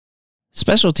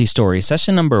Specialty Story,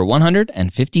 session number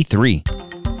 153.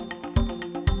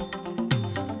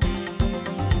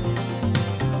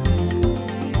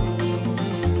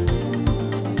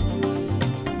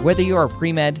 Whether you are a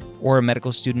pre-med or a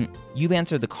medical student, you've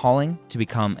answered the calling to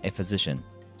become a physician.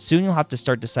 Soon you'll have to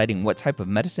start deciding what type of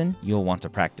medicine you'll want to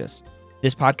practice.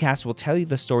 This podcast will tell you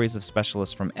the stories of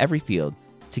specialists from every field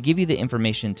to give you the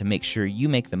information to make sure you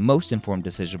make the most informed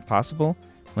decision possible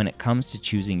when it comes to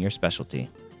choosing your specialty.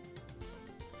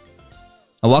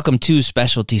 Welcome to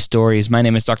Specialty Stories. My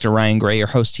name is Dr. Ryan Gray, your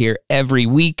host here every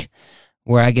week,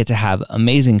 where I get to have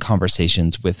amazing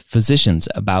conversations with physicians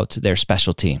about their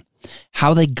specialty,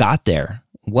 how they got there,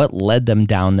 what led them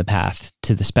down the path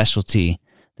to the specialty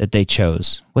that they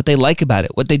chose, what they like about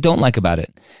it, what they don't like about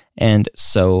it, and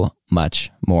so much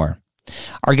more.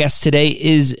 Our guest today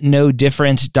is no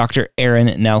different. Dr.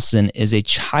 Aaron Nelson is a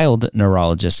child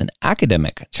neurologist, an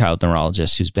academic child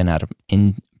neurologist who's been out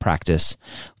in practice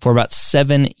for about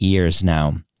 7 years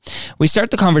now. We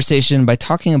start the conversation by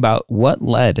talking about what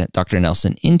led Dr.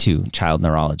 Nelson into child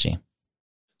neurology.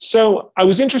 So I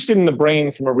was interested in the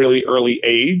brain from a really early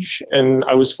age, and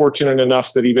I was fortunate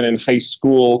enough that even in high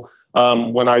school,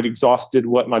 when I'd exhausted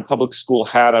what my public school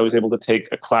had, I was able to take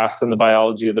a class in the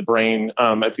biology of the brain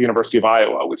at the University of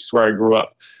Iowa, which is where I grew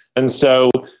up. And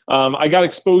so I got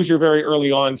exposure very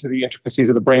early on to the intricacies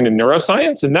of the brain and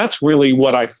neuroscience, and that's really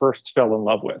what I first fell in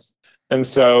love with. And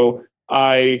so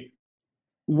I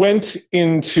went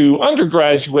into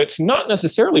undergraduate, not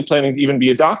necessarily planning to even be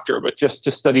a doctor, but just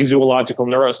to study zoological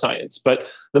neuroscience.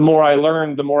 But the more I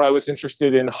learned, the more I was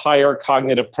interested in higher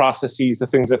cognitive processes, the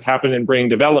things that happen in brain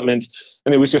development.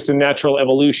 And it was just a natural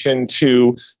evolution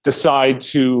to decide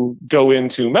to go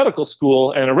into medical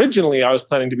school. And originally I was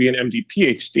planning to be an MD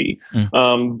PhD.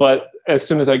 But as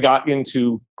soon as I got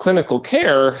into clinical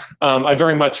care, I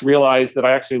very much realized that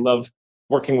I actually love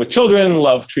working with children,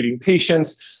 love treating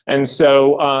patients. And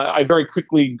so I very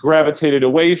quickly gravitated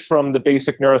away from the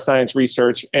basic neuroscience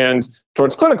research and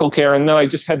towards clinical care. And then I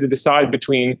just had to decide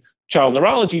between child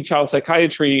neurology, child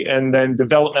psychiatry, and then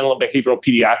developmental and behavioral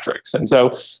pediatrics. And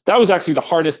so that was actually the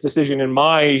hardest decision in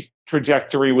my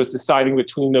trajectory, was deciding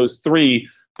between those three.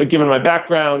 But given my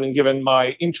background and given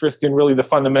my interest in really the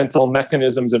fundamental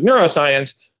mechanisms of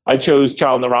neuroscience, I chose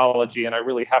child neurology, and I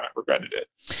really haven't regretted it.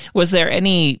 Was there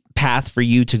any path for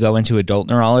you to go into adult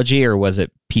neurology, or was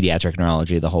it pediatric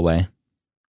neurology the whole way?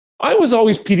 I was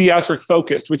always pediatric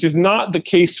focused, which is not the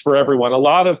case for everyone. A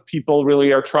lot of people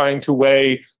really are trying to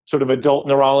weigh sort of adult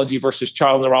neurology versus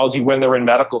child neurology when they're in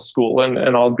medical school. And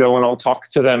I'll go and I'll talk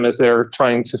to them as they're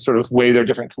trying to sort of weigh their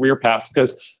different career paths,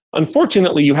 because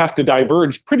unfortunately, you have to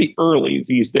diverge pretty early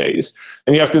these days.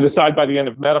 And you have to decide by the end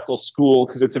of medical school,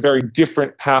 because it's a very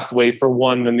different pathway for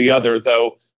one than the other.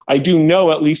 Though I do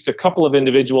know at least a couple of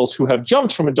individuals who have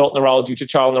jumped from adult neurology to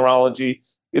child neurology.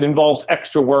 It involves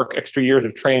extra work, extra years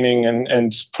of training,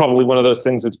 and probably one of those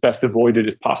things that's best avoided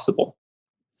if possible.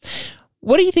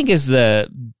 What do you think is the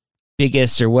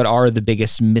biggest, or what are the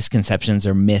biggest misconceptions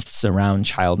or myths around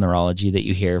child neurology that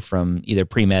you hear from either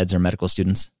pre-meds or medical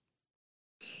students?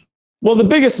 Well, the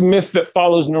biggest myth that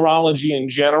follows neurology in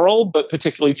general, but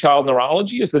particularly child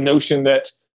neurology, is the notion that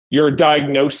you're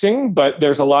diagnosing, but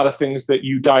there's a lot of things that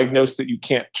you diagnose that you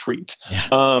can't treat.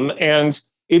 Yeah. And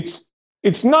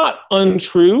it's not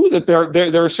untrue that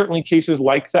there are certainly cases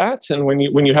like that. And when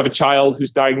you have a child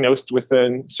who's diagnosed with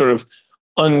a sort of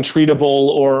untreatable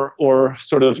or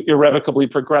sort of irrevocably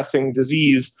progressing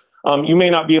disease, you may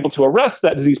not be able to arrest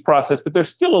that disease process, but there's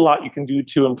still a lot you can do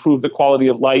to improve the quality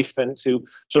of life and to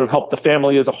sort of help the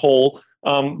family as a whole.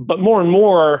 But more and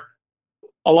more,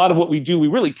 a lot of what we do, we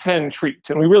really can treat,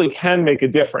 and we really can make a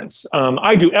difference.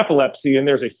 I do epilepsy, and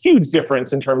there's a huge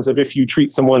difference in terms of if you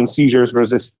treat someone's seizures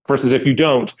versus if you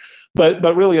don't.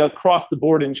 But really across the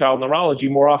board in child neurology,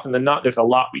 more often than not, there's a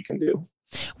lot we can do.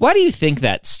 Why do you think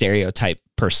that stereotype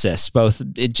persists, both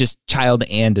just child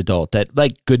and adult, that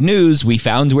like, good news, we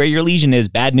found where your lesion is,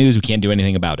 bad news, we can't do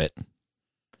anything about it?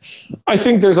 I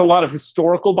think there's a lot of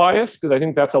historical bias, because I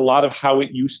think that's a lot of how it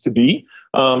used to be.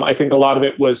 I think a lot of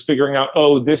it was figuring out,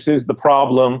 this is the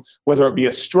problem, whether it be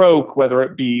a stroke, whether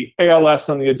it be ALS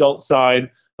on the adult side,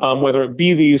 whether it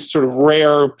be these sort of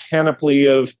rare panoply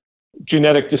of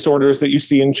genetic disorders that you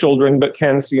see in children but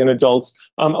can see in adults.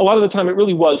 A lot of the time it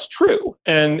really was true.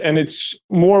 And it's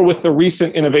more with the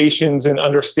recent innovations in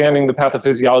understanding the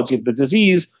pathophysiology of the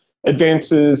disease,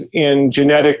 advances in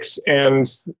genetics and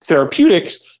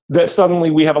therapeutics, that suddenly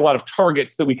we have a lot of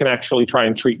targets that we can actually try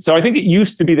and treat. So I think it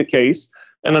used to be the case.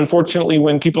 And unfortunately,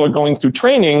 when people are going through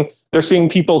training, they're seeing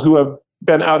people who have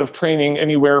been out of training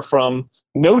anywhere from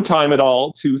no time at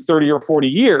all to 30 or 40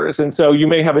 years. And so you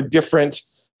may have a different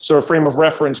sort of frame of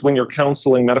reference when you're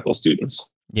counseling medical students.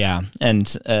 Yeah.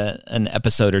 And an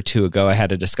episode or two ago, I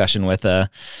had a discussion with a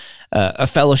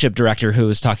fellowship director who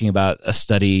was talking about a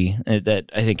study that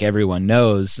I think everyone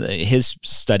knows. His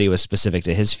study was specific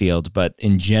to his field, but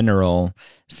in general,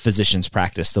 physicians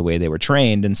practice the way they were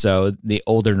trained. And so the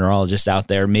older neurologists out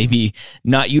there maybe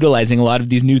not utilizing a lot of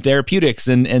these new therapeutics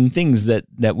and things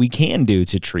that we can do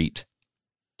to treat.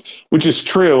 Which is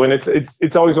true. And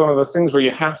it's always one of those things where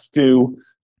you have to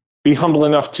be humble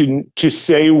enough to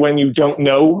say when you don't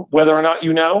know whether or not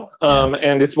you know.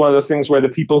 And it's one of those things where the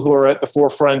people who are at the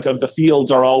forefront of the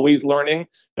fields are always learning,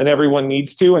 and everyone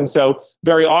needs to. And so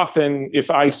very often,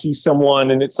 if I see someone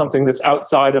and it's something that's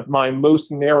outside of my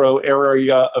most narrow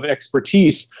area of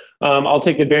expertise, I'll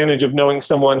take advantage of knowing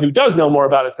someone who does know more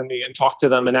about it than me and talk to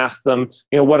them and ask them,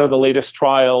 what are the latest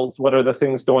trials? What are the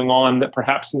things going on that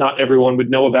perhaps not everyone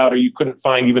would know about or you couldn't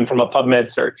find even from a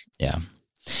PubMed search? Yeah.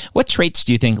 What traits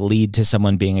do you think lead to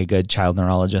someone being a good child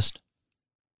neurologist?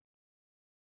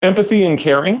 Empathy and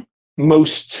caring.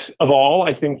 Most of all,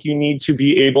 I think you need to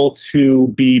be able to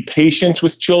be patient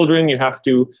with children.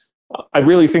 I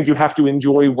really think you have to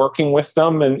enjoy working with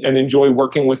them and enjoy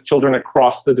working with children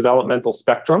across the developmental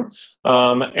spectrum.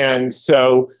 And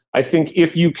so I think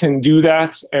if you can do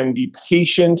that and be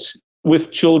patient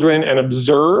with children and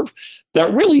observe,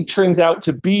 that really turns out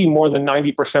to be more than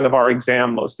 90% of our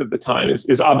exam most of the time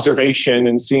is observation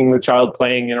and seeing the child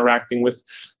playing, interacting with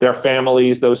their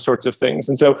families, those sorts of things.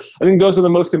 And so I think those are the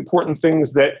most important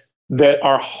things that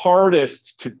are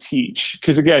hardest to teach.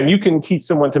 Because again, you can teach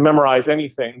someone to memorize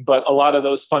anything, but a lot of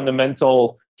those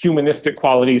fundamental humanistic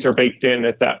qualities are baked in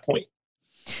at that point.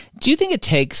 Do you think it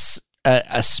takes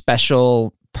a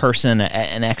special person,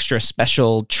 an extra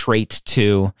special trait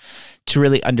to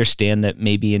really understand that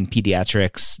maybe in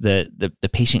pediatrics the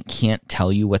patient can't tell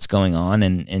you what's going on,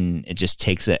 and it just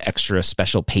takes an extra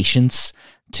special patience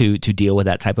to deal with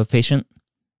that type of patient?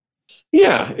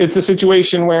 Yeah, it's a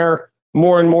situation where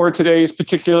more and more today,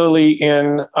 particularly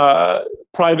in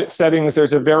private settings,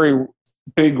 there's a very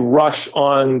big rush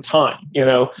on time.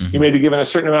 You may be given a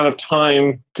certain amount of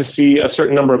time to see a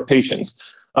certain number of patients.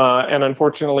 And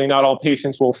unfortunately, not all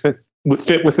patients will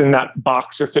fit within that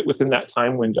box or fit within that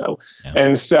time window. Yeah.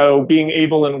 And so being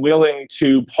able and willing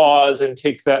to pause and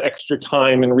take that extra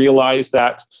time and realize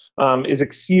that is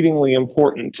exceedingly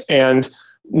important. And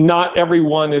not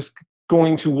everyone is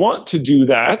going to want to do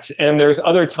that. And there's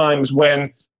other times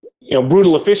when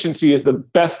brutal efficiency is the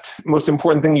best, most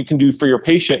important thing you can do for your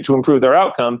patient to improve their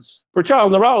outcome. For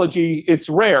child neurology, it's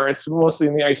rare. It's mostly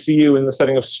in the ICU in the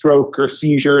setting of stroke or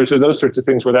seizures or those sorts of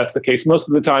things where that's the case. Most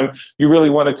of the time, you really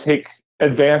want to take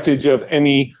advantage of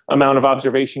any amount of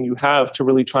observation you have to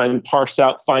really try and parse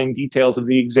out fine details of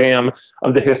the exam,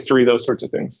 of the history, those sorts of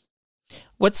things.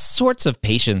 What sorts of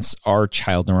patients are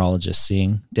child neurologists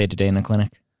seeing day to day in the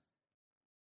clinic?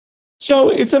 So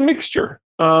it's a mixture.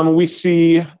 We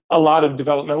see a lot of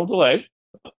developmental delay,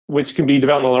 which can be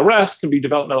developmental arrest, can be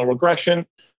developmental regression.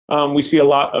 We see a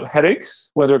lot of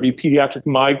headaches, whether it be pediatric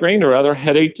migraine or other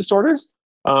headache disorders.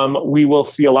 We will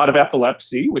see a lot of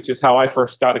epilepsy, which is how I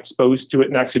first got exposed to it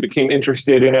and actually became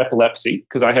interested in epilepsy,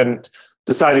 because I hadn't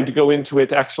decided to go into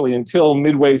it actually until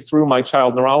midway through my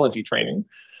child neurology training.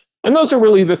 And those are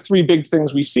really the three big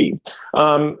things we see.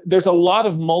 There's a lot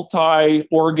of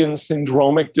multi-organ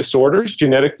syndromic disorders,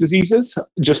 genetic diseases,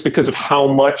 just because of how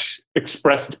much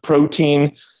expressed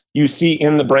protein you see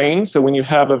in the brain. So when you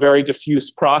have a very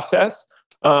diffuse process,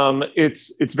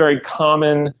 it's very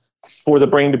common for the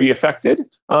brain to be affected.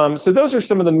 So those are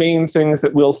some of the main things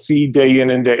that we'll see day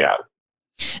in and day out.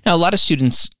 Now, a lot of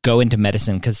students go into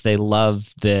medicine because they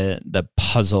love the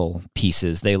puzzle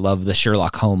pieces. They love the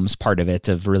Sherlock Holmes part of it,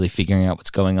 of really figuring out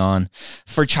what's going on.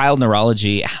 For child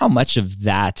neurology, how much of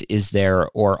that is there,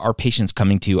 or are patients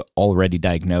coming to you already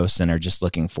diagnosed and are just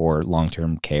looking for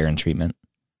long-term care and treatment?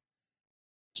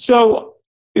 So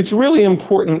it's really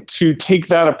important to take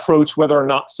that approach whether or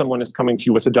not someone is coming to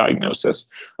you with a diagnosis.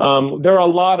 There are a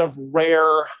lot of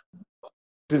rare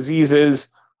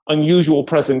diseases, unusual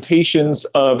presentations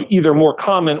of either more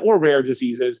common or rare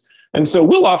diseases. And so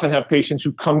we'll often have patients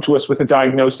who come to us with a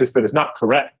diagnosis that is not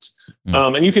correct.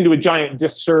 And you can do a giant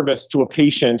disservice to a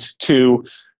patient to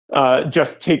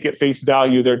just take at face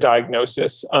value their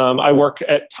diagnosis. I work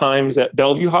at times at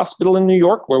Bellevue Hospital in New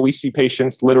York, where we see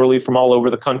patients literally from all over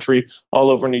the country,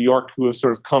 all over New York, who have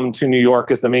sort of come to New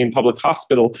York as the main public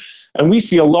hospital. And we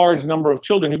see a large number of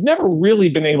children who've never really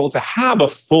been able to have a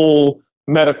full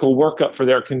medical workup for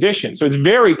their condition. So it's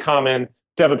very common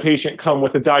to have a patient come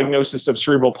with a diagnosis of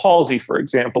cerebral palsy, for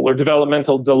example, or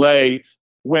developmental delay,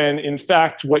 when in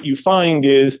fact what you find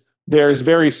is there's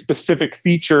very specific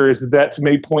features that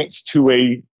may point to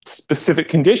a specific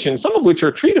condition, some of which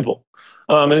are treatable.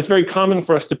 And it's very common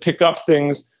for us to pick up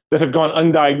things that have gone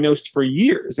undiagnosed for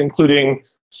years, including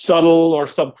subtle or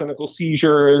subclinical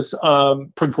seizures,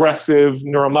 progressive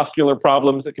neuromuscular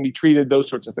problems that can be treated, those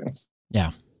sorts of things.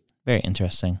 Yeah, very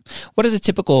interesting. What does a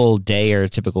typical day or a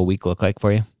typical week look like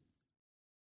for you?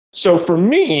 So for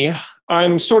me,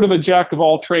 I'm sort of a jack of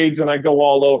all trades and I go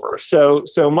all over. So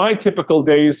my typical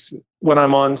days when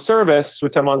I'm on service,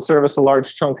 which I'm on service a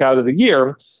large chunk out of the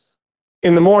year,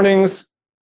 in the mornings,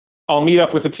 I'll meet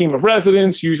up with a team of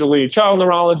residents, usually child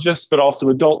neurologists, but also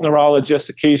adult neurologists,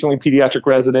 occasionally pediatric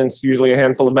residents, usually a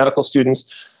handful of medical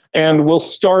students. And we'll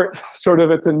start sort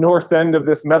of at the north end of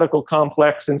this medical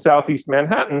complex in Southeast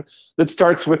Manhattan that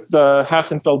starts with the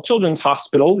Hassenfeld Children's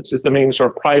Hospital, which is the main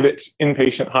sort of private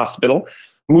inpatient hospital,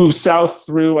 moves south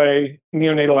through a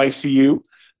neonatal ICU,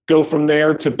 go from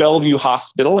there to Bellevue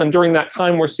Hospital. And during that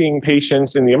time, we're seeing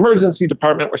patients in the emergency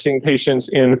department. We're seeing patients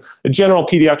in a general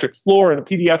pediatric floor, in a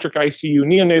pediatric ICU,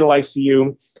 neonatal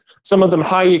ICU, some of them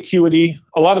high acuity,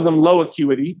 a lot of them low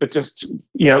acuity, but just,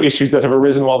 issues that have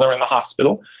arisen while they're in the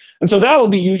hospital. And so that'll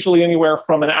be usually anywhere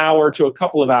from an hour to a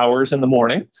couple of hours in the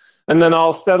morning. And then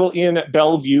I'll settle in at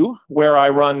Bellevue, where I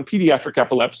run pediatric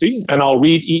epilepsy, and I'll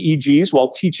read EEGs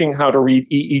while teaching how to read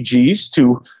EEGs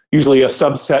to usually a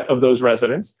subset of those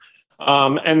residents.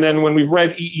 And then when we've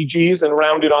read EEGs and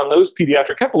rounded on those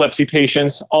pediatric epilepsy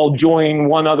patients, I'll join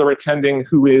one other attending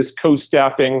who is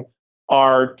co-staffing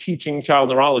our teaching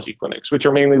child neurology clinics, which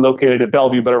are mainly located at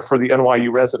Bellevue, but are for the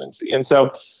NYU residency. And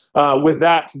so with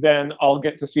that, then I'll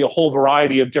get to see a whole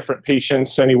variety of different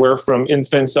patients, anywhere from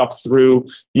infants up through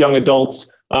young adults,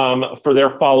 for their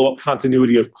follow-up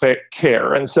continuity of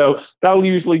care. And so that'll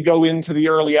usually go into the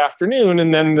early afternoon.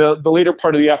 And then the later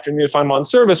part of the afternoon, if I'm on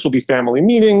service, will be family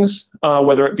meetings,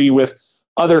 whether it be with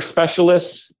other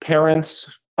specialists,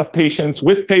 parents of patients,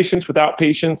 with patients, without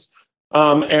patients,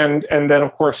 and then,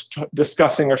 of course,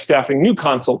 discussing or staffing new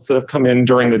consults that have come in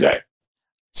during the day.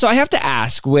 So I have to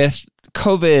ask, with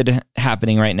COVID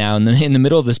happening right now in the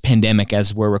middle of this pandemic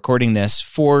as we're recording this,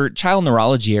 for child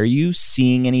neurology, are you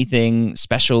seeing anything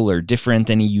special or different,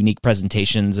 any unique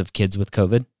presentations of kids with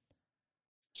COVID?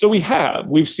 So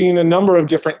we've seen a number of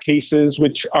different cases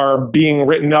which are being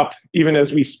written up even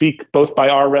as we speak, both by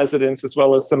our residents as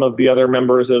well as some of the other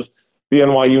members of the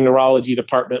NYU neurology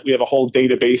department. We have a whole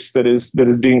database that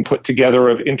is being put together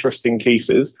of interesting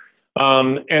cases.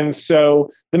 And so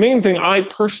the main thing I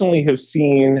personally have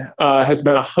seen has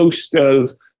been a host of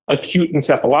acute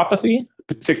encephalopathy,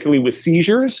 particularly with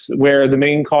seizures, where the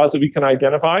main cause that we can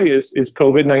identify is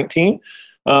COVID-19.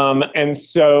 And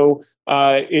so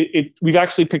we've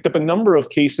actually picked up a number of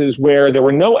cases where there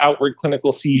were no outward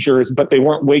clinical seizures, but they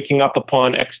weren't waking up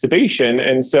upon extubation.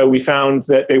 And so we found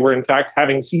that they were in fact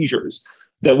having seizures,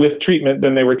 that with treatment,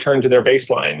 then they returned to their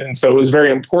baseline. And so it was very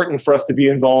important for us to be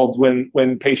involved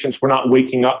when patients were not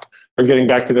waking up or getting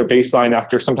back to their baseline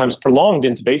after sometimes prolonged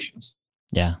intubations.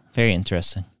 Yeah, very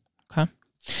interesting. Okay.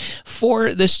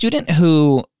 For the student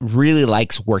who really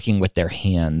likes working with their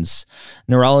hands,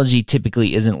 neurology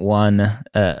typically isn't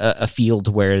a field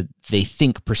where they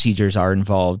think procedures are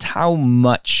involved. How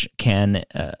much can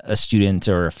a student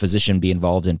or a physician be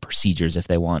involved in procedures if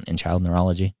they want in child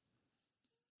neurology?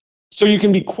 So you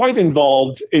can be quite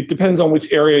involved. It depends on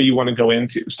which area you want to go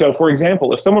into. So for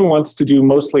example, if someone wants to do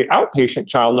mostly outpatient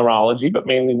child neurology, but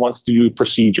mainly wants to do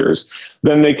procedures,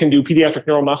 then they can do pediatric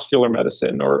neuromuscular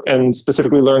medicine and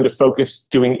specifically learn to focus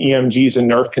doing EMGs and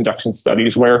nerve conduction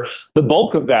studies, where the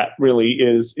bulk of that really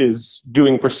is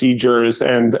doing procedures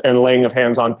and laying of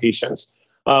hands on patients.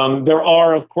 There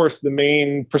are, of course, the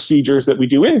main procedures that we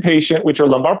do inpatient, which are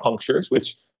lumbar punctures,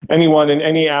 which anyone in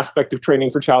any aspect of training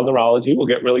for child neurology will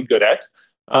get really good at.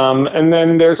 And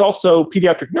then there's also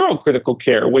pediatric neurocritical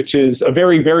care, which is a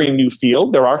very, very new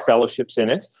field. There are fellowships in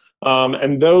it.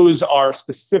 And those are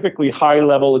specifically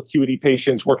high-level acuity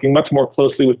patients working much more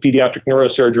closely with pediatric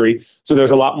neurosurgery. So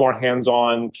there's a lot more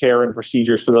hands-on care and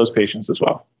procedures for those patients as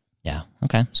well. Yeah.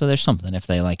 Okay. So there's something if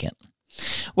they like it.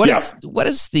 What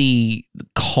does the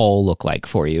call look like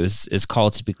for you? Is call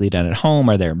typically done at home?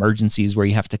 Are there emergencies where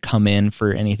you have to come in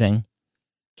for anything?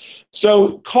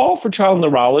 So call for child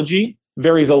neurology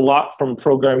varies a lot from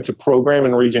program to program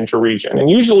and region to region. And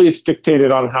usually it's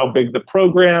dictated on how big the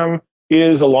program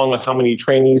is, along with how many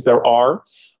trainees there are.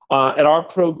 At our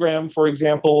program, for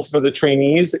example, for the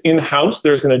trainees in-house,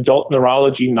 there's an adult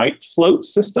neurology night float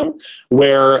system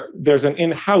where there's an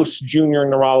in-house junior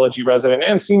neurology resident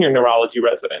and senior neurology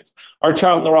resident. Our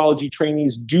child neurology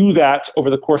trainees do that over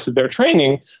the course of their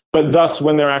training, but thus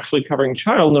when they're actually covering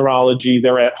child neurology,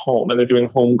 they're at home and they're doing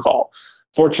home call.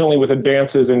 Fortunately, with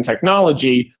advances in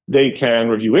technology, they can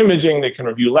review imaging, they can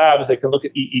review labs, they can look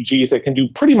at EEGs, they can do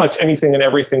pretty much anything and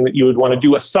everything that you would want to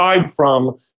do aside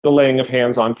from the laying of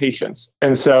hands on patients.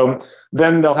 And so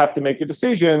then they'll have to make a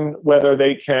decision whether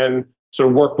they can sort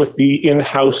of work with the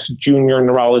in-house junior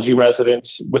neurology resident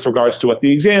with regards to what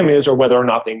the exam is, or whether or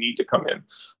not they need to come in.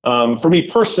 For me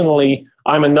personally,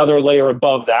 I'm another layer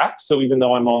above that. So even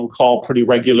though I'm on call pretty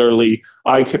regularly,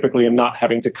 I typically am not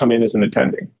having to come in as an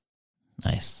attending.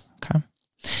 Nice. Okay.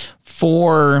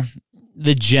 For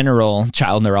the general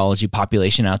child neurology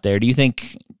population out there, do you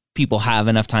think people have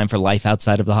enough time for life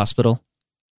outside of the hospital?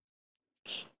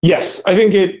 Yes, I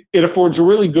think it affords a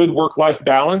really good work-life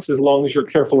balance as long as you're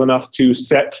careful enough to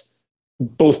set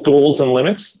both goals and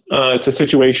limits. It's a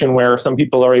situation where some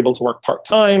people are able to work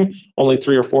part-time, only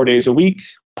 3 or 4 days a week,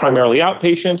 primarily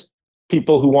outpatient.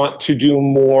 People who want to do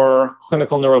more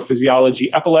clinical neurophysiology,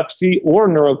 epilepsy, or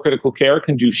neurocritical care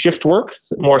can do shift work,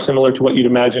 more similar to what you'd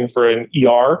imagine for an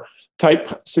ER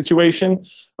type situation.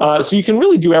 So you can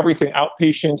really do everything: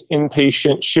 outpatient,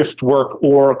 inpatient, shift work,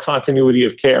 or continuity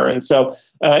of care. And so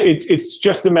it's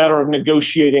just a matter of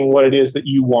negotiating what it is that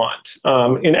you want.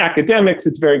 In academics,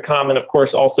 it's very common, of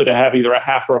course, also to have either a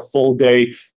half or a full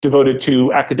day devoted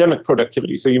to academic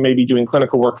productivity. So you may be doing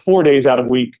clinical work 4 days out of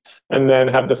week, and then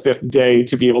have the 5th day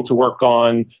to be able to work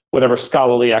on whatever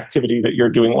scholarly activity that you're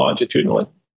doing longitudinally.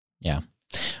 Yeah.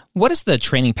 What does the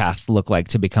training path look like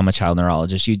to become a child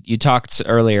neurologist? You talked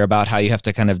earlier about how you have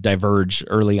to kind of diverge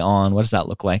early on. What does that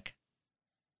look like?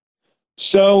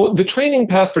 So the training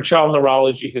path for child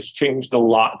neurology has changed a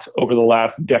lot over the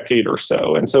last decade or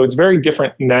so. And so it's very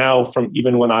different now from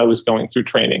even when I was going through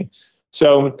training.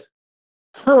 So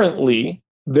currently,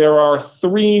 there are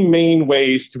 3 main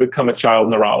ways to become a child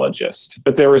neurologist,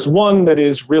 but there is one that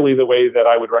is really the way that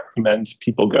I would recommend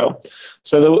people go.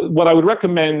 So what I would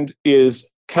recommend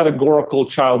is categorical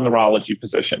child neurology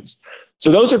positions.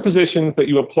 So those are positions that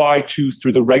you apply to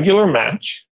through the regular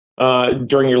match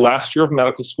during your last year of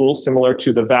medical school, similar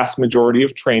to the vast majority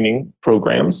of training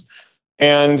programs.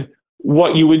 And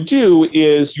what you would do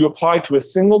is you apply to a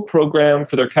single program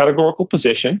for their categorical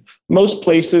position. Most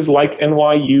places like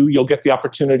NYU, you'll get the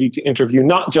opportunity to interview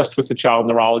not just with the child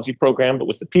neurology program, but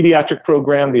with the pediatric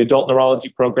program, the adult neurology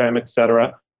program, et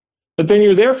cetera. But then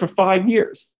you're there for 5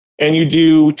 years. And you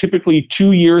do typically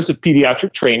 2 years of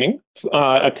pediatric training,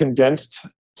 a condensed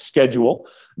schedule.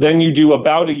 Then you do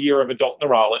about a year of adult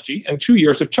neurology and 2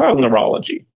 years of child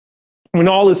neurology. When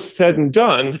all is said and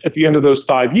done, at the end of those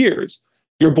 5 years,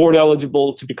 you're board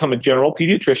eligible to become a general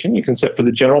pediatrician. You can sit for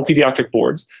the general pediatric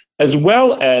boards, as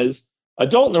well as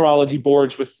adult neurology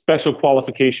boards with special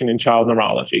qualification in child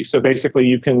neurology. So basically,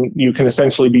 you can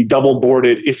essentially be double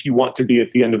boarded if you want to be at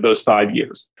the end of those 5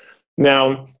 years.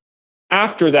 Now,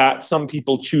 after that, some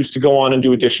people choose to go on and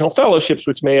do additional fellowships,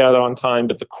 which may add on time,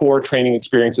 but the core training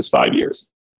experience is 5 years.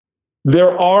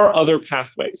 There are other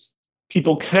pathways.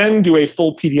 People can do a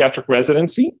full pediatric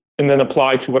residency and then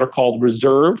apply to what are called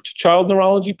reserved child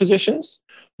neurology positions,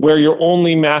 where you're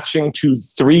only matching to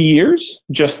 3 years,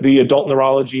 just the adult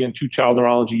neurology and 2 child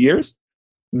neurology years.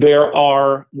 There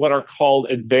are what are called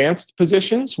advanced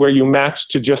positions, where you match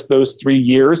to just those 3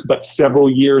 years, but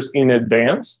several years in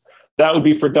advance. That would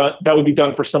be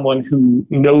done for someone who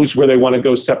knows where they want to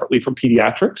go separately for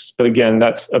pediatrics. But again,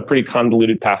 that's a pretty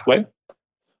convoluted pathway.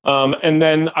 And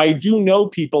then I do know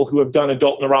people who have done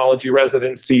adult neurology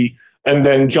residency and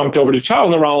then jumped over to child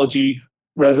neurology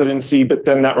residency, but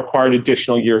then that required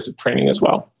additional years of training as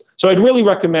well. So I'd really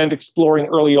recommend exploring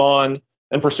early on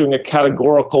and pursuing a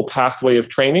categorical pathway of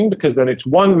training, because then it's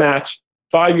one match,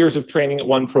 5 years of training at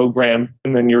one program,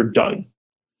 and then you're done.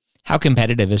 How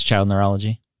competitive is child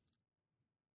neurology?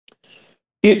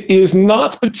 It is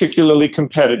not particularly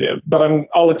competitive, but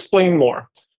I'll explain more.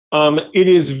 It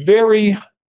is very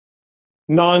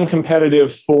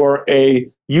non-competitive for a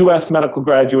U.S. medical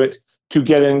graduate to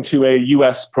get into a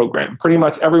U.S. program. Pretty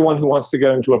much everyone who wants to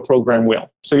get into a program will.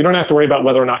 So you don't have to worry about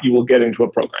whether or not you will get into a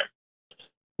program.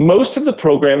 Most of the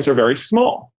programs are very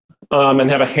small and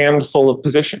have a handful of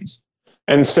positions.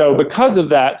 And so because of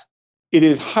that, it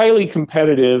is highly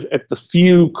competitive at the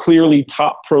few clearly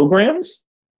top programs,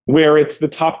 where it's the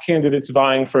top candidates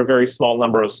vying for a very small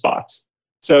number of spots.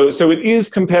 So it is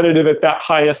competitive at that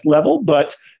highest level,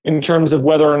 but in terms of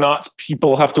whether or not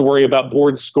people have to worry about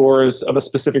board scores of a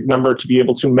specific number to be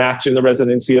able to match in the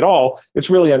residency at all,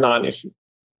 it's really a non-issue.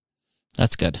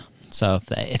 That's good. So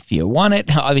if you want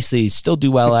it, obviously still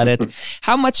do well at it.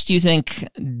 How much do you think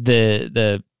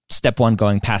the step one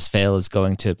going pass-fail is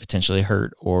going to potentially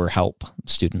hurt or help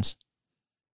students?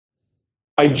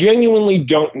 I genuinely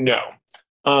don't know.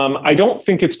 I don't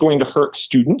think it's going to hurt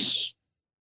students.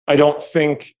 I don't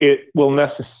think it will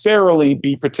necessarily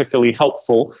be particularly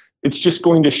helpful. It's just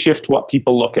going to shift what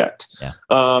people look at. Yeah.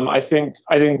 I think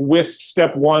with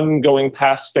step one going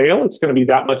past fail, it's going to be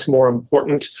that much more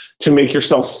important to make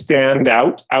yourself stand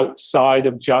out outside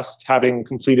of just having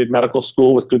completed medical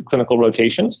school with good clinical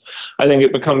rotations. I think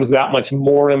it becomes that much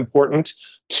more important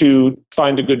to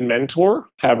find a good mentor,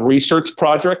 have research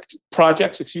projects,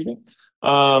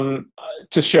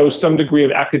 to show some degree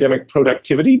of academic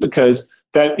productivity, because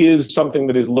that is something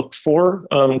that is looked for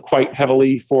quite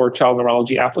heavily for child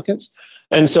neurology applicants.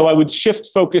 And so I would shift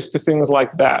focus to things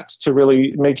like that to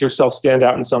really make yourself stand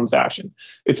out in some fashion.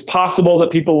 It's possible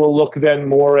that people will look then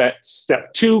more at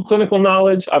step two, clinical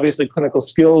knowledge. Obviously, clinical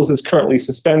skills is currently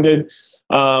suspended.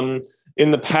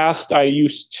 In the past, I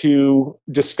used to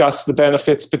discuss the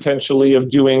benefits potentially of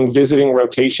doing visiting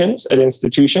rotations at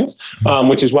institutions,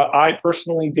 which is what I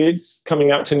personally did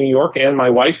coming out to New York, and my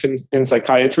wife in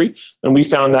psychiatry, and we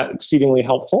found that exceedingly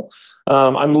helpful.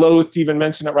 I'm loath to even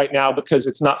mention it right now because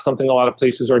it's not something a lot of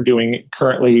places are doing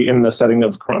currently in the setting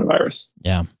of coronavirus.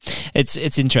 Yeah,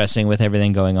 it's interesting with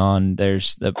everything going on.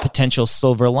 There's the potential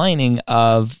silver lining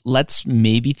of let's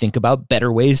maybe think about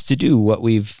better ways to do what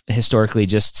we've historically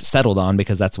just settled on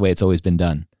because that's the way it's always been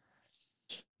done.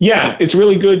 Yeah, it's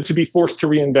really good to be forced to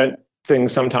reinvent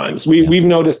things sometimes. We've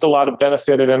noticed a lot of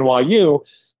benefit at NYU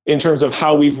in terms of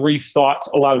how we've rethought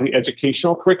a lot of the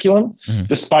educational curriculum. Mm-hmm.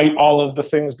 Despite all of the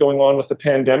things going on with the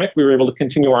pandemic, we were able to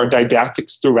continue our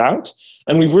didactics throughout.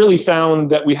 And we've really found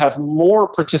that we have more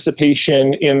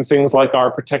participation in things like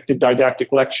our protected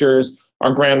didactic lectures,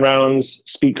 our grand rounds,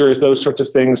 speakers, those sorts of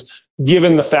things,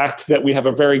 given the fact that we have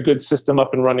a very good system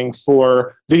up and running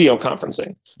for video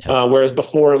conferencing. Yeah. Whereas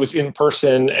before it was in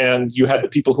person and you had the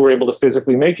people who were able to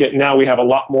physically make it. Now we have a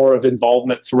lot more of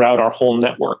involvement throughout our whole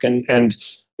network. And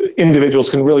individuals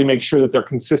can really make sure that they're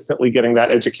consistently getting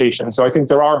that education. So I think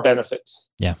there are benefits.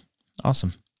 Yeah.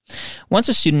 Awesome. Once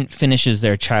a student finishes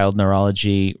their child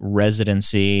neurology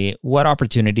residency, what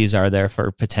opportunities are there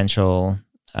for potential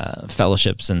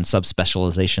fellowships and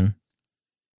subspecialization?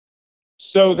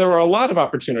 So there are a lot of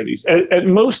opportunities. At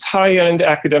most high-end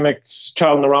academic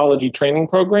child neurology training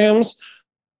programs,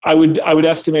 I would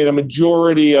estimate a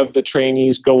majority of the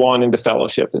trainees go on into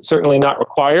fellowship. It's certainly not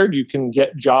required. You can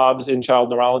get jobs in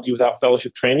child neurology without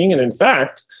fellowship training. And in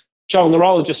fact, child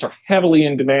neurologists are heavily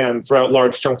in demand throughout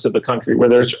large chunks of the country where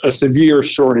there's a severe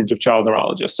shortage of child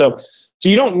neurologists. So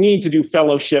you don't need to do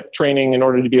fellowship training in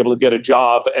order to be able to get a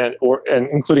job and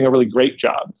including a really great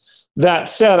job. That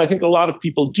said, I think a lot of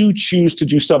people do choose to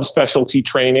do subspecialty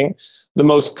training. The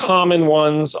most common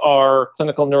ones are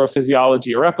clinical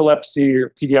neurophysiology or epilepsy or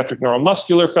pediatric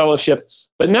neuromuscular fellowship.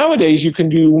 But nowadays, you can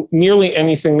do nearly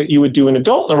anything that you would do in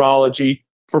adult neurology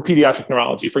for pediatric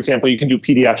neurology. For example, you can do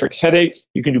pediatric headache,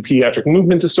 you can do pediatric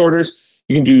movement disorders,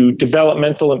 you can do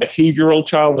developmental and behavioral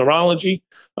child neurology.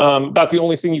 About the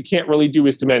only thing you can't really do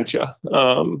is dementia.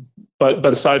 But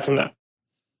aside from that.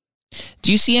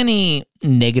 Do you see any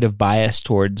negative bias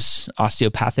towards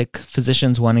osteopathic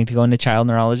physicians wanting to go into child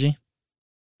neurology?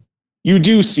 You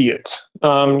do see it.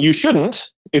 You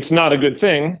shouldn't. It's not a good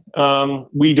thing.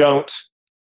 We don't.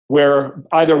 Where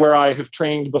I have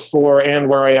trained before and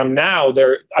where I am now,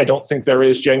 I don't think there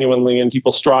is genuinely, and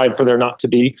people strive for there not to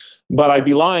be. But I'd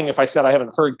be lying if I said I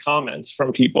haven't heard comments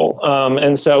from people.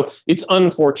 And so it's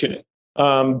unfortunate.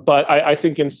 But I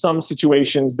think in some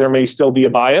situations there may still be a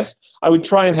bias. I would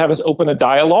try and have us open a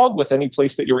dialogue with any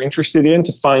place that you're interested in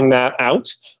to find that out.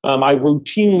 I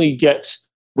routinely get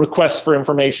requests for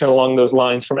information along those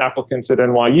lines from applicants at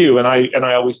NYU, and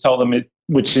I always tell them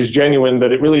which is genuine,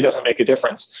 that it really doesn't make a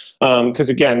difference. Because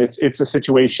again, it's a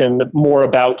situation more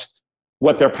about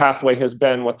what their pathway has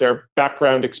been, what their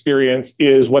background experience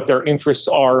is, what their interests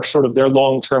are, sort of their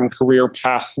long-term career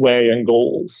pathway and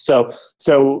goals.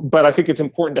 But I think it's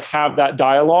important to have that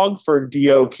dialogue for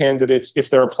DO candidates if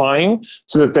they're applying,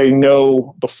 so that they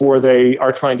know before they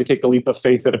are trying to take a leap of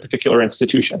faith at a particular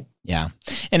institution. Yeah.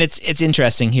 And it's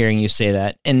interesting hearing you say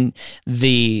that. And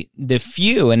the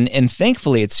few, and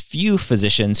thankfully it's few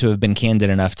physicians who have been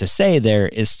candid enough to say there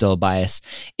is still bias.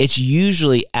 It's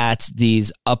usually at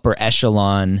these upper echelon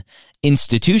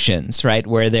institutions, right,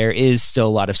 where there is still a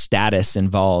lot of status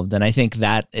involved. And I think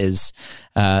that is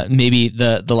maybe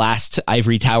the last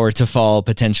ivory tower to fall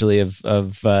potentially of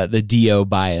the DO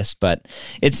bias. But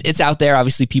it's out there.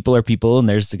 Obviously, people are people, and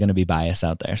there's going to be bias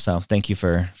out there. So thank you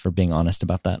for being honest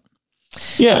about that.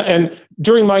 Yeah, and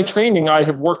during my training, I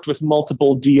have worked with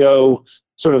multiple DO,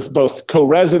 sort of both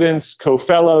co-residents,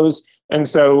 co-fellows, And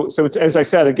so it's, as I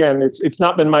said, again, it's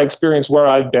not been my experience where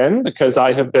I've been, because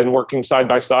I have been working side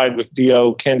by side with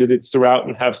DO candidates throughout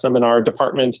and have some in our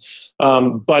department.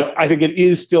 But I think it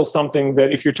is still something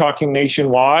that if you're talking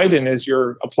nationwide and as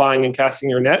you're applying and casting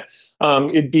your net,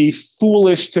 it'd be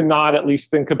foolish to not at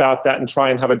least think about that and try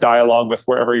and have a dialogue with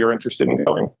wherever you're interested in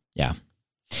going. Yeah.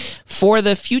 For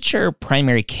the future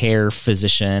primary care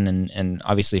physician, and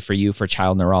obviously for you, for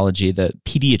child neurology, the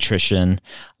pediatrician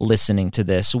listening to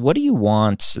this, what do you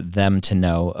want them to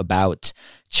know about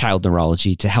child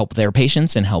neurology to help their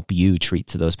patients and help you treat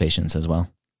to those patients as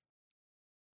well?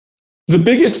 The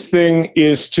biggest thing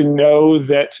is to know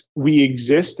that we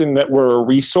exist and that we're a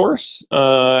resource,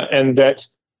 and that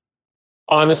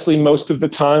honestly, most of the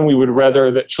time, we would rather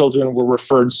that children were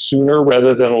referred sooner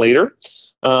rather than later.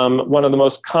 One of the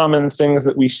most common things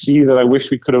that we see that I wish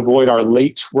we could avoid are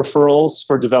late referrals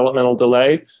for developmental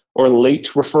delay, or late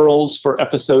referrals for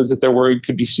episodes that they're worried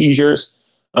could be seizures.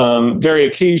 Very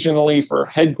occasionally for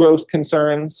head growth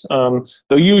concerns,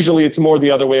 though usually it's more the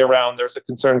other way around. There's a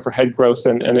concern for head growth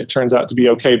and it turns out to be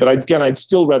okay. But I'd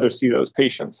still rather see those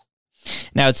patients.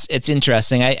 Now, it's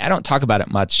interesting. I don't talk about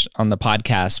it much on the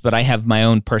podcast, but I have my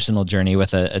own personal journey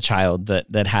with a child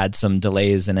that had some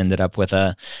delays and ended up with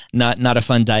a not a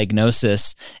fun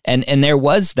diagnosis. And there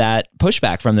was that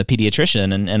pushback from the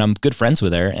pediatrician, and I'm good friends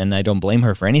with her, and I don't blame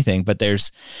her for anything. But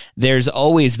there's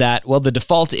always that, well, the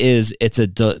default is it's a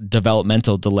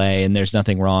developmental delay and there's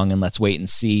nothing wrong and let's wait and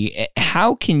see.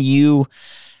 How can you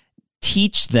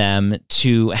teach them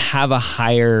to have a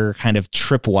higher kind of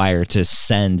tripwire to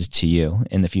send to you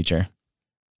in the future?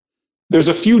 There's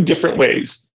a few different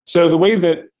ways. So the way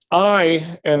that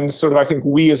I think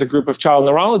we as a group of child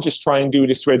neurologists try and do it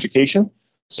is through education.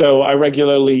 So I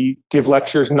regularly give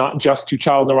lectures not just to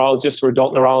child neurologists or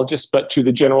adult neurologists, but to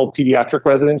the general pediatric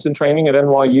residents in training at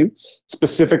NYU,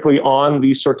 specifically on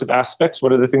these sorts of aspects.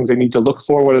 What are the things they need to look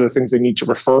for? What are the things they need to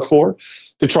refer for,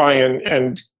 to try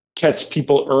and catch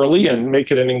people early and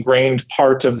make it an ingrained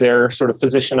part of their sort of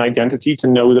physician identity to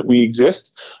know that we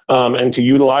exist, and to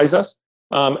utilize us.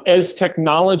 As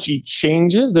technology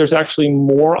changes, there's actually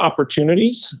more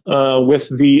opportunities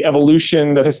with the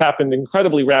evolution that has happened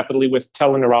incredibly rapidly with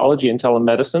teleneurology and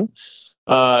telemedicine.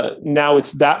 Now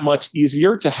it's that much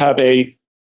easier to have a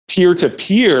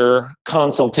peer-to-peer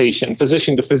consultation,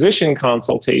 physician-to-physician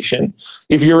consultation.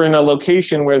 If you're in a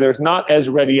location where there's not as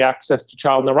ready access to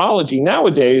child neurology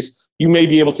nowadays, you may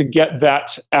be able to get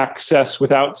that access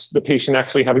without the patient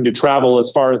actually having to travel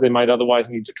as far as they might otherwise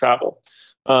need to travel.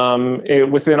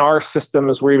 Within our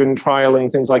systems, we're even trialing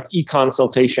things like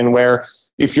e-consultation, where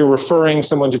if you're referring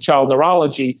someone to child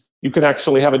neurology, you can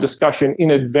actually have a discussion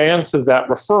in advance of that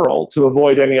referral to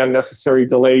avoid any unnecessary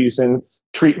delays in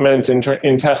treatment and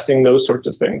in testing, those sorts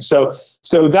of things.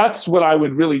 So that's what I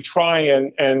would really try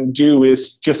and do,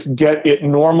 is just get it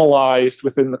normalized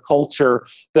within the culture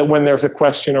that when there's a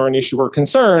question or an issue or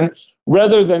concern,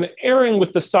 rather than erring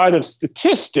with the side of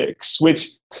statistics, which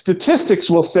statistics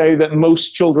will say that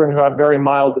most children who have very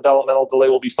mild developmental delay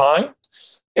will be fine,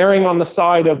 erring on the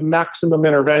side of maximum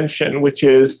intervention, which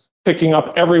is picking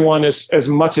up everyone as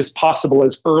much as possible,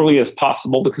 as early as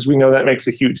possible, because we know that makes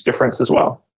a huge difference as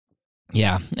well.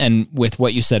 Yeah. And with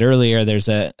what you said earlier, there's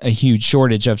a huge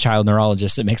shortage of child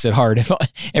neurologists. It makes it hard if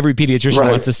every pediatrician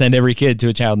wants to send every kid to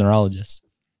a child neurologist.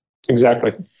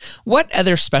 Exactly. What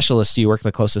other specialists do you work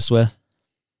the closest with?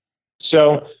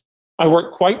 So I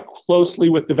work quite closely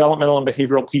with developmental and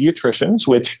behavioral pediatricians,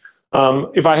 which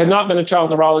if I had not been a child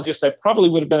neurologist, I probably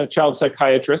would have been a child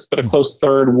psychiatrist, but a close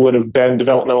third would have been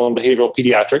developmental and behavioral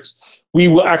pediatrics. We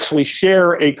will actually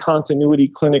share a continuity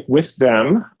clinic with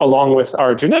them, along with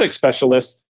our genetic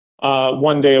specialists,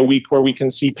 one day a week, where we can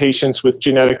see patients with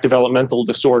genetic developmental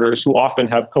disorders who often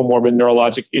have comorbid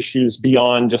neurologic issues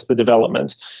beyond just the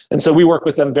development. And so we work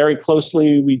with them very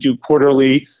closely. We do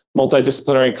quarterly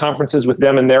multidisciplinary conferences with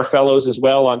them and their fellows as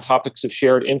well on topics of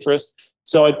shared interest.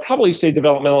 So I'd probably say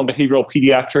developmental and behavioral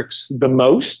pediatrics the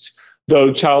most,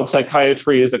 though child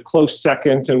psychiatry is a close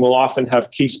second, and we'll often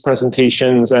have case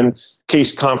presentations and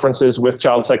case conferences with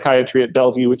child psychiatry at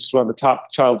Bellevue, which is one of the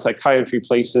top child psychiatry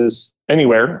places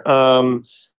anywhere.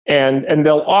 And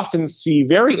they'll often see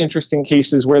very interesting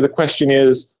cases where the question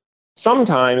is,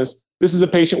 sometimes this is a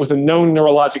patient with a known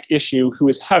neurologic issue who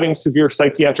is having severe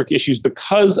psychiatric issues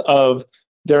because of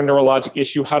their neurologic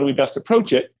issue. How do we best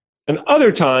approach it? And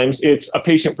other times it's a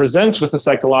patient presents with a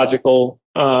psychological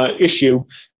issue,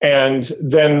 and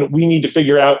then we need to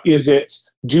figure out, is it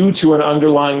due to an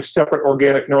underlying separate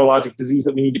organic neurologic disease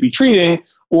that we need to be treating,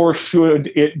 or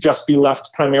should it just be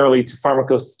left primarily to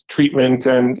pharmacotreatment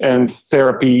and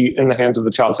therapy in the hands of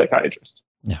the child psychiatrist?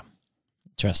 Yeah,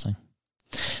 interesting.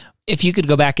 If you could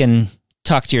go back and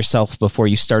talk to yourself before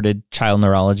you started child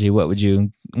neurology,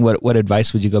 what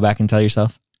advice would you go back and tell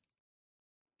yourself?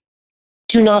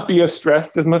 To not be as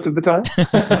stressed as much of the time.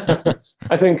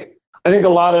 I think a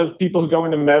lot of people who go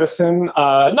into medicine,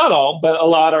 not all, but a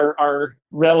lot are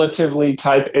relatively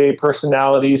type A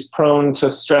personalities, prone to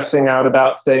stressing out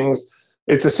about things.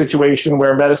 It's a situation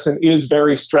where medicine is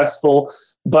very stressful.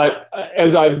 But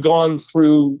as I've gone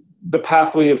through the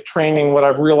pathway of training, what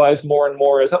I've realized more and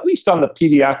more is, at least on the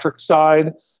pediatric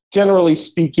side, generally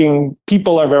speaking,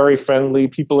 people are very friendly,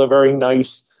 people are very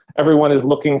nice. Everyone is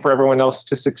looking for everyone else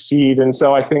to succeed. And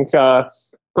so I think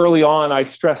early on, I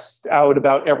stressed out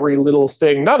about every little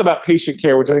thing, not about patient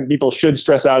care, which I think people should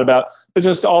stress out about, but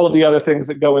just all of the other things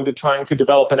that go into trying to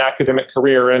develop an academic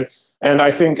career. And I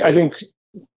think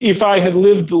if I had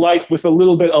lived life with a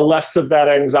little bit less of that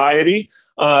anxiety,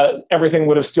 everything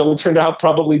would have still turned out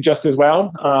probably just as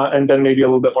well, and then maybe a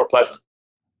little bit more pleasant.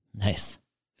 Nice.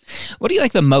 What do you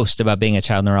like the most about being a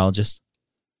child neurologist?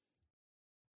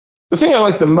 The thing I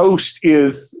like the most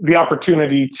is the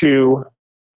opportunity to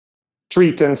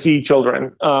treat and see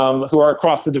children who are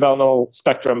across the developmental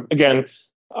spectrum. Again,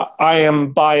 I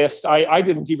am biased. I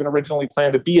didn't even originally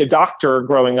plan to be a doctor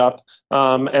growing up,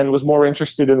 and was more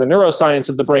interested in the neuroscience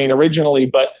of the brain originally,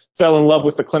 but fell in love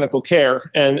with the clinical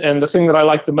care. And the thing that I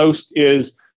like the most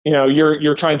is,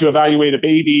 you're trying to evaluate a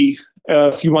baby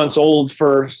a few months old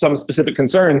for some specific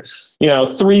concern.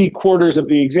 3/4 of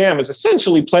the exam is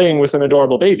essentially playing with an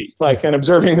adorable baby, and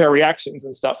observing their reactions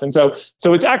and stuff. And so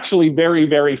it's actually very,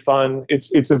 very fun.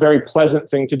 It's a very pleasant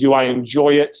thing to do. I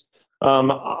enjoy it.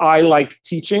 I like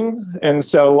teaching, and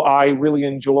so I really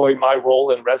enjoy my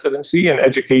role in residency and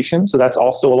education. So that's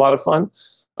also a lot of fun.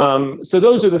 So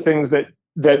those are the things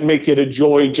that make it a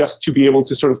joy, just to be able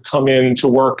to sort of come in to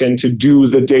work and to do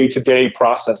the day-to-day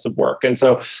process of work. And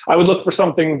so I would look for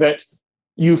something that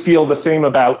you feel the same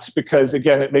about, because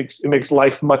again, it makes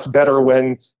life much better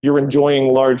when you're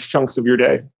enjoying large chunks of your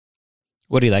day.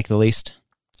 What do you like the least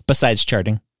besides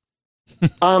charting?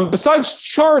 Besides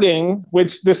charting,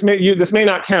 which this may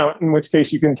not count, in which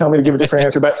case you can tell me to give a different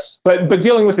answer, but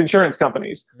dealing with insurance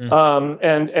companies,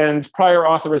 and prior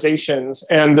authorizations,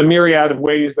 and the myriad of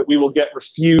ways that we will get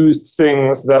refused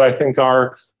things that I think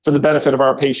are for the benefit of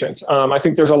our patient. I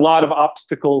think there's a lot of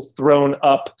obstacles thrown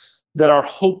up that are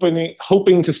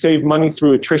hoping to save money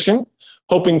through attrition,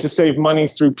 hoping to save money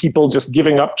through people just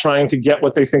giving up trying to get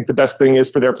what they think the best thing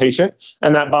is for their patient.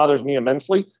 And that bothers me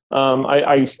immensely.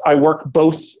 I work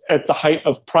both at the height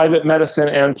of private medicine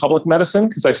and public medicine,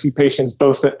 because I see patients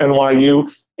both at NYU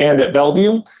and at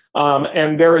Bellevue.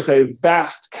 And there is a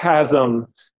vast chasm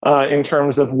in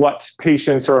terms of what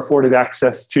patients are afforded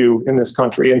access to in this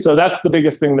country. And so that's the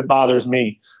biggest thing that bothers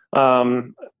me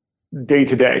day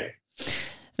to day.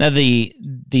 Now,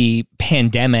 the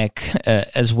pandemic,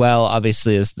 as well,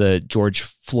 obviously, as the George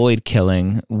Floyd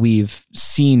killing, we've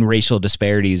seen racial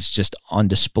disparities just on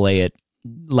display at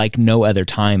like no other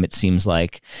time, it seems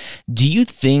like. Do you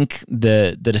think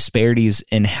the disparities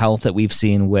in health that we've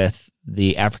seen with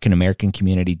the African-American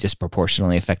community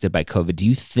disproportionately affected by COVID, do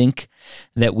you think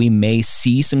that we may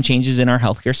see some changes in our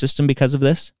healthcare system because of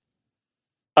this?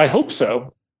 I hope so.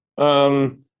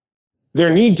 There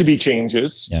need to be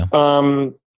changes. Yeah.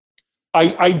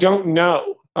 I don't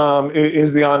know,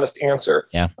 is the honest answer.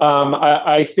 Yeah.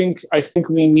 I think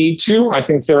we need to. I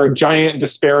think there are giant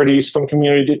disparities from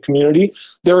community to community.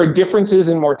 There are differences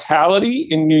in mortality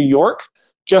in New York,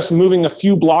 just moving a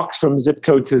few blocks from zip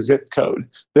code to zip code.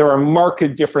 There are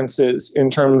marked differences in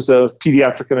terms of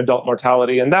pediatric and adult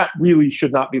mortality, and that really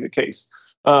should not be the case.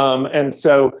 And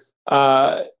so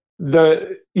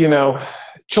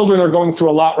children are going through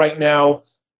a lot right now,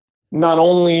 not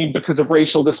only because of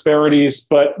racial disparities,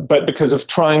 but because of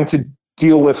trying to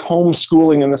deal with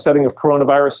homeschooling in the setting of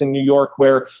coronavirus in New York,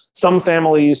 where some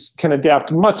families can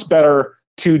adapt much better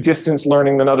to distance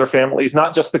learning than other families,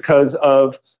 not just because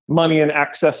of money and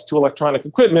access to electronic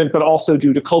equipment, but also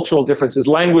due to cultural differences,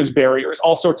 language barriers,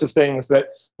 all sorts of things that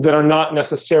are not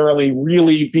necessarily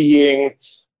really being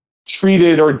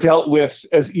treated or dealt with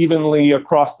as evenly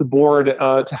across the board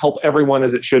to help everyone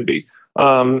as it should be.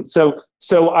 So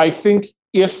I think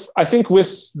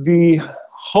with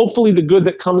hopefully the good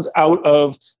that comes out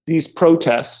of these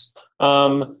protests,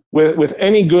 with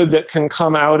any good that can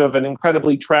come out of an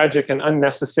incredibly tragic and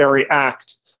unnecessary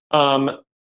act,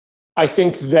 I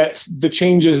think that the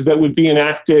changes that would be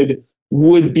enacted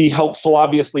would be helpful,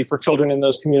 obviously, for children in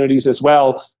those communities as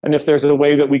well. And if there's a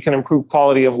way that we can improve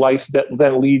quality of life that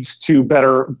then leads to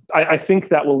better, I think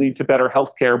that will lead to better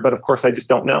healthcare. But of course, I just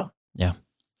don't know. Yeah.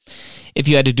 If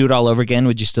you had to do it all over again,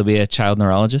 would you still be a child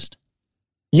neurologist?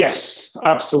 Yes,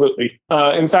 absolutely.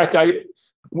 In fact,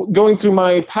 going through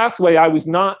my pathway, I was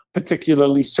not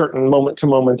particularly certain moment to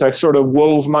moment. I sort of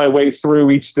wove my way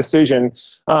through each decision.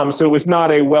 So it was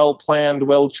not a well-planned,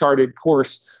 well-charted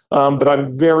course. But I'm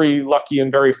very lucky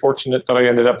and very fortunate that I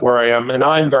ended up where I am. And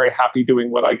I'm very happy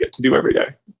doing what I get to do every day.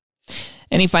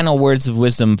 Any final words of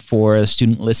wisdom for a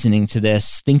student listening to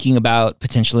this, thinking about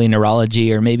potentially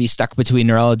neurology or maybe stuck between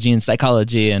neurology and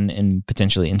psychology and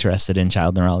potentially interested in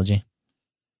child neurology?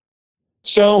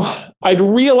 So I'd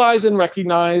realize and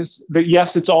recognize that,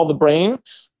 yes, it's all the brain.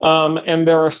 And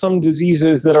there are some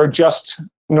diseases that are just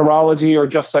neurology or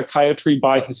just psychiatry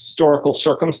by historical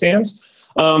circumstance.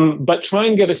 But try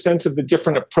and get a sense of the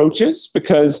different approaches,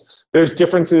 because there's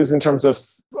differences in terms of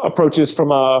approaches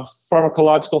from a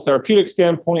pharmacological therapeutic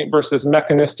standpoint versus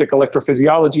mechanistic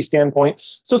electrophysiology standpoint.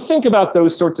 So think about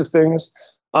those sorts of things.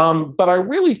 But I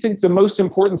really think the most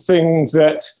important thing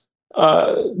that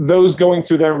those going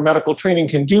through their medical training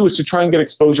can do is to try and get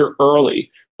exposure early.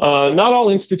 Not all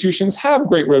institutions have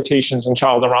great rotations in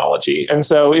child neurology. And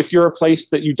so if you're a place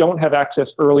that you don't have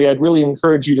access early, I'd really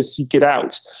encourage you to seek it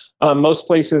out. Most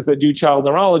places that do child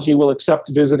neurology will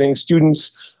accept visiting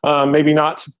students, maybe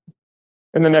not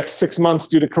in the next 6 months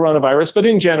due to coronavirus, but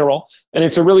in general. And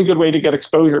it's a really good way to get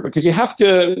exposure, because you have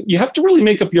to really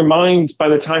make up your mind by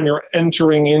the time you're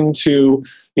entering into,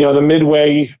 the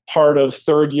midway part of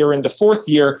third year into fourth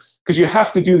year, because you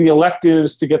have to do the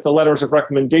electives to get the letters of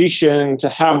recommendation to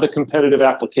have the competitive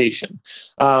application.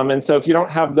 And so if you don't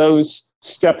have those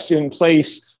steps in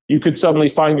place, you could suddenly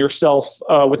find yourself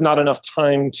with not enough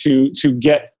time to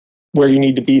get where you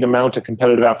need to be to mount a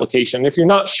competitive application. If you're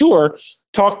not sure,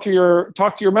 talk to your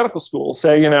medical school.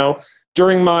 Say,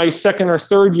 during my second or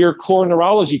third year core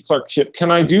neurology clerkship,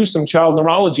 can I do some child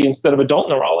neurology instead of adult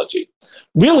neurology?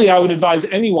 Really, I would advise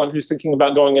anyone who's thinking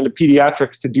about going into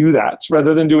pediatrics to do that.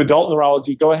 Rather than do adult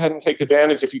neurology, go ahead and take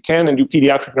advantage, if you can, and do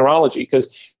pediatric neurology.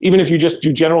 Because even if you just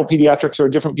do general pediatrics or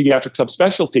a different pediatric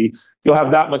subspecialty, you'll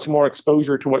have that much more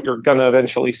exposure to what you're going to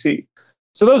eventually see.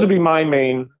 So those would be my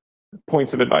main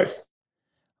points of advice.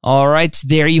 All right,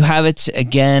 there you have it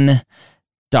again.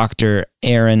 Dr.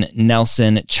 Aaron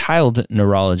Nelson, child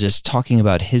neurologist, talking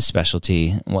about his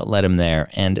specialty, what led him there,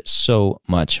 and so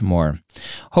much more.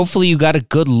 Hopefully you got a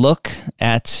good look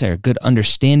at, or good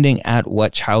understanding at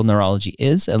what child neurology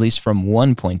is, at least from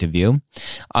one point of view.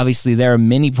 Obviously, there are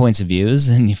many points of views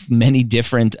and many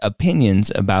different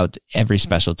opinions about every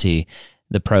specialty,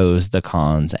 the pros, the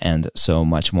cons, and so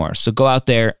much more. So go out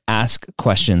there, ask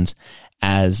questions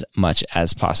as much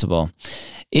as possible.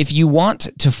 If you want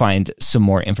to find some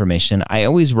more information, I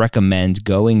always recommend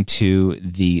going to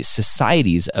the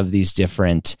societies of these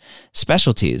different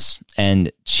specialties.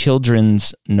 And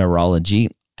children's neurology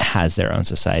has their own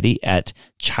society at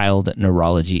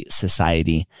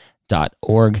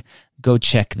childneurologysociety.org. Go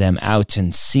check them out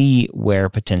and see where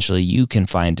potentially you can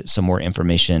find some more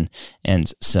information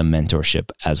and some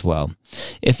mentorship as well.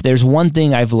 If there's one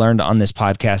thing I've learned on this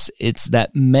podcast, it's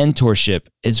that mentorship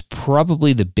is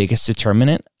probably the biggest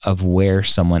determinant of where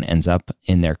someone ends up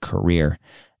in their career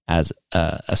as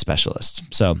a specialist.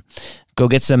 So go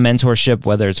get some mentorship,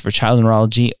 whether it's for child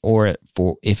neurology or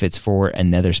if it's for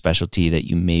another specialty that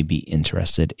you may be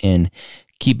interested in.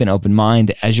 Keep an open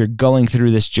mind as you're going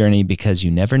through this journey, because you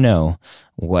never know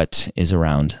what is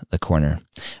around the corner.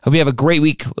 Hope you have a great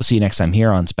week. We'll see you next time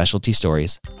here on Specialty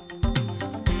Stories.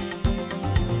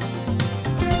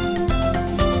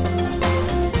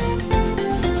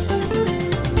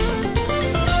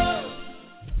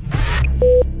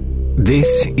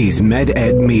 This is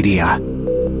MedEd Media.